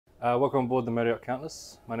Welcome aboard the Motor Yacht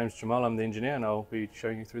COUNTLESS. My name is Jamal, I'm the engineer, and I'll be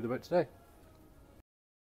showing you through the boat today.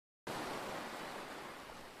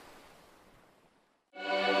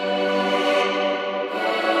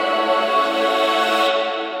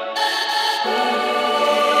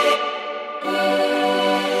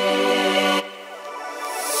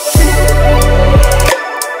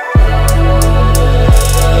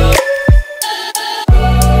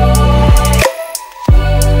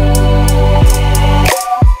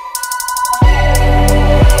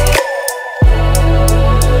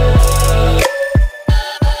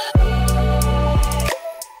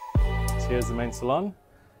 Here's the main salon.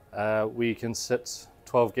 We can sit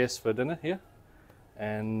 12 guests for dinner here,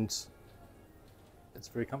 and it's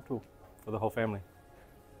very comfortable for the whole family.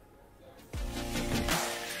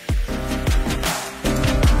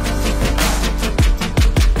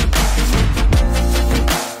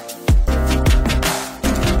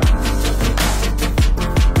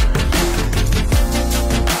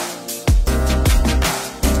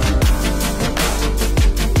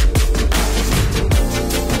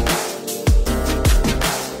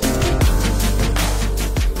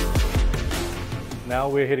 Now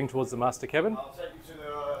we're heading towards the master cabin. I'll take you to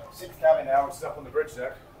the sixth cabin now, which is up on the bridge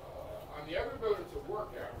deck. On the other boat, it's a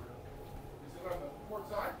workout room. Is it on the port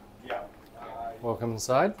side? Yeah. Welcome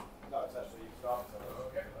inside. No, it's actually stopped.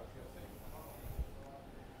 Okay.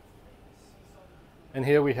 And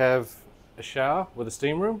here we have a shower with a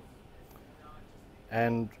steam room,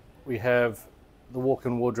 and we have the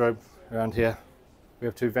walk-in wardrobe around here. We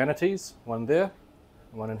have two vanities, one there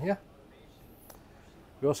and one in here.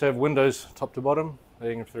 We also have windows top to bottom,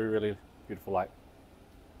 letting through really beautiful light.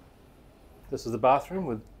 This is the bathroom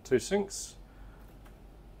with two sinks,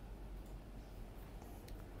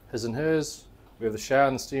 his and hers. We have the shower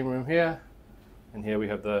and the steam room here, and here we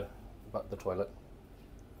have the toilet.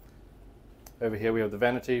 Over here we have the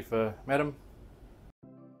vanity for Madam.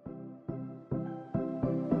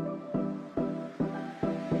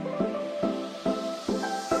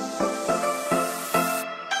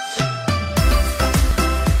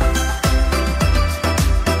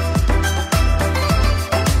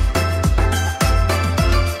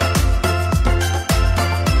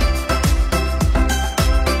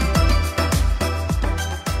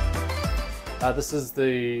 This is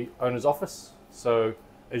the owner's office, so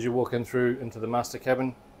as you walk in through into the master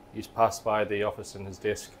cabin, you pass by the office and his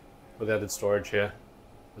desk with added storage here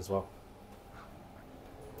as well.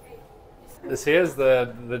 This here is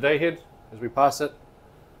the day head as we pass it.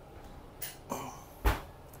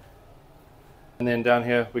 And then down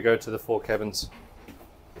here we go to the four cabins.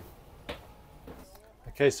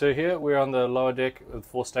 Okay, so here we're on the lower deck with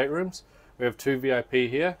 4 staterooms. We have 2 VIP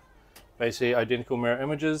here, basically identical mirror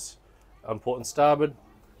images on port and starboard.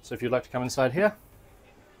 So if you'd like to come inside here.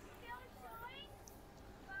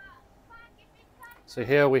 So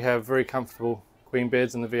here we have very comfortable queen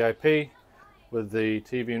beds in the VIP with the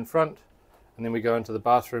TV in front, and then we go into the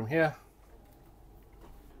bathroom here,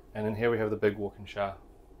 and in here we have the big walk-in shower.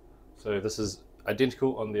 So this is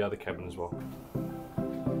identical on the other cabin as well.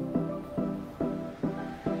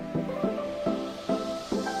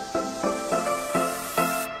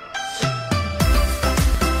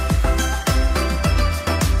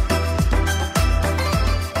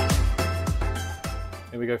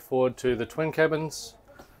 We go forward to the twin cabins.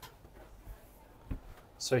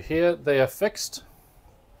 So here they are fixed.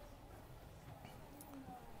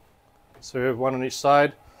 So we have one on each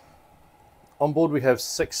side. On board we have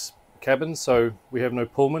 6 cabins, so we have no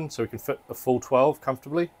Pullman, so we can fit a full 12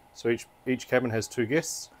 comfortably. So each cabin has 2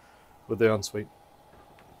 guests with their ensuite.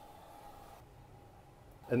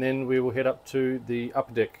 And then we will head up to the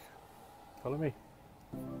upper deck. Follow me.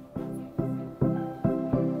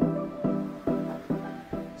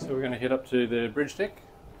 So we're going to head up to the bridge deck.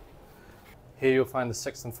 Here you'll find the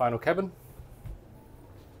 6th and final cabin.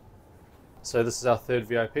 So this is our 3rd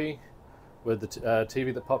VIP with the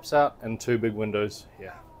TV that pops out and 2 big windows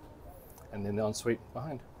here. And then the ensuite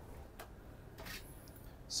behind.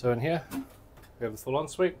 So in here we have the full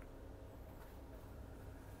ensuite.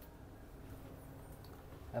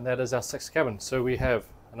 And that is our 6th cabin. So we have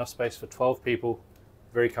enough space for 12 people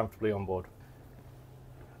very comfortably on board.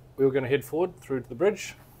 We're going to head forward through to the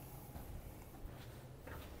bridge.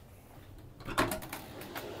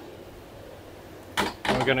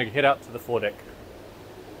 We're going to head out to the foredeck.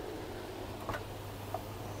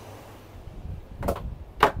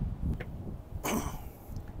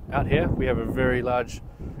 Out here we have a very large,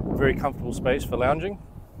 very comfortable space for lounging,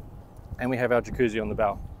 and we have our jacuzzi on the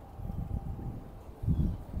bow.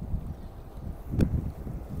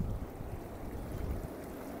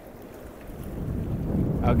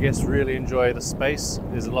 Our guests really enjoy the space.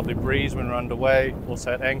 There's a lovely breeze when we're underway,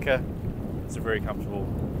 also at anchor. It's a very comfortable,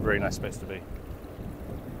 very nice space to be.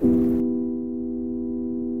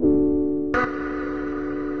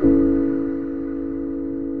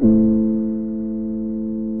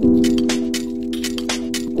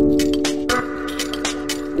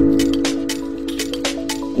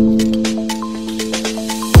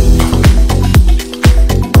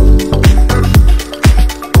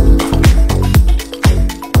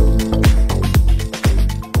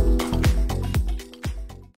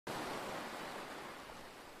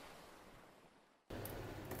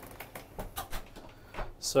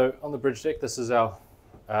 So on the bridge deck, this is our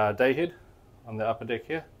day head on the upper deck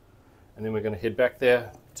here, and then we're going to head back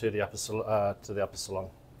there to the upper salon.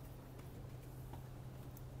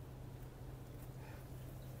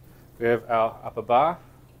 We have our upper bar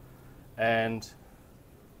and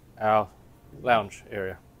our lounge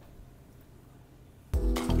area.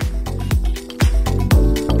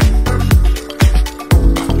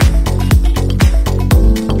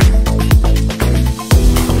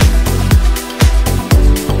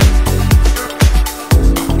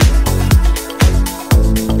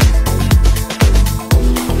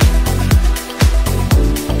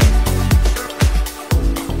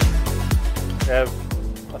 We have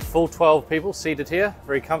a full 12 people seated here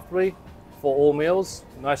very comfortably for all meals,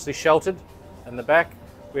 nicely sheltered. In the back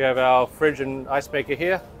we have our fridge and ice maker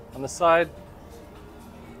here on the side,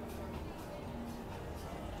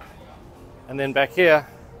 and then back here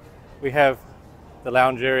we have the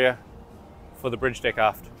lounge area for the bridge deck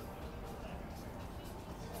aft.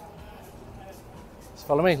 Just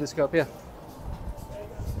follow me, let's go up here.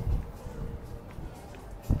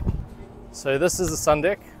 So this is the sun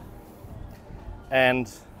deck, and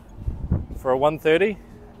for a 130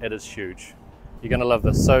 it is huge. You're going to love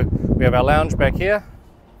this. So we have our lounge back here,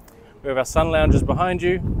 we have our sun lounges behind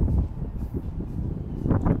you,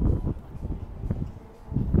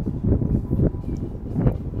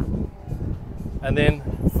 and then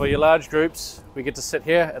for your large groups we get to sit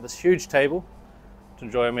here at this huge table to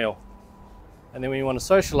enjoy a meal. And then when you want to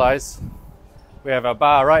socialize, we have our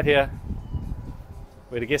bar right here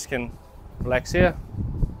where the guests can relax here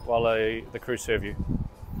while the crew serve you.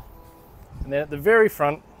 And then at the very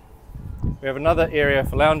front we have another area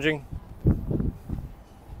for lounging,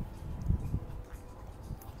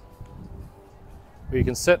 where you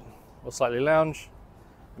can sit or slightly lounge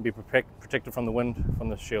and be protected from the wind from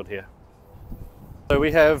the shield here. So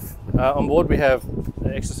we have on board, we have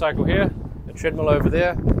an exercise cycle here, a treadmill over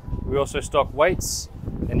there. We also stock weights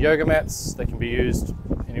and yoga mats that can be used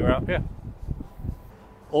anywhere up here.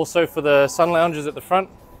 Also for the sun lounges at the front,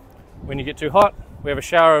 when you get too hot, we have a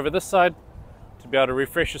shower over this side to be able to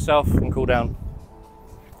refresh yourself and cool down.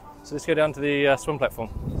 So let's go down to the swim platform.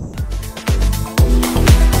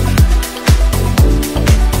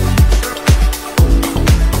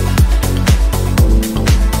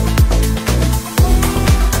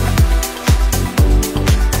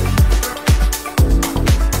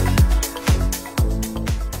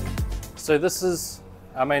 So this is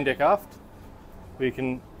our main deck aft. We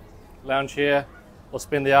can lounge here or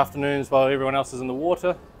spend the afternoons while everyone else is in the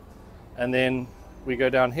water, and then we go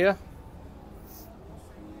down here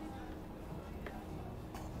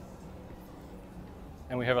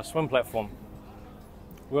and we have a swim platform.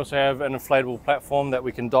 We also have an inflatable platform that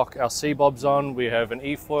we can dock our sea bobs on. We have an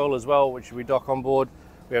e-foil as well, which we dock on board.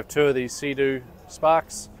 We have two of these Sea-Doo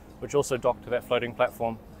Sparks, which also dock to that floating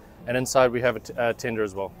platform, and inside we have a tender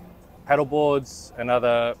as well. Paddle boards and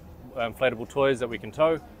other inflatable toys that we can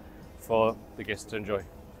tow for the guests to enjoy.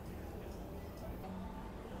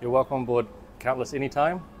 You're welcome on board Countless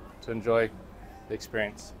anytime to enjoy the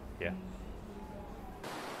experience here.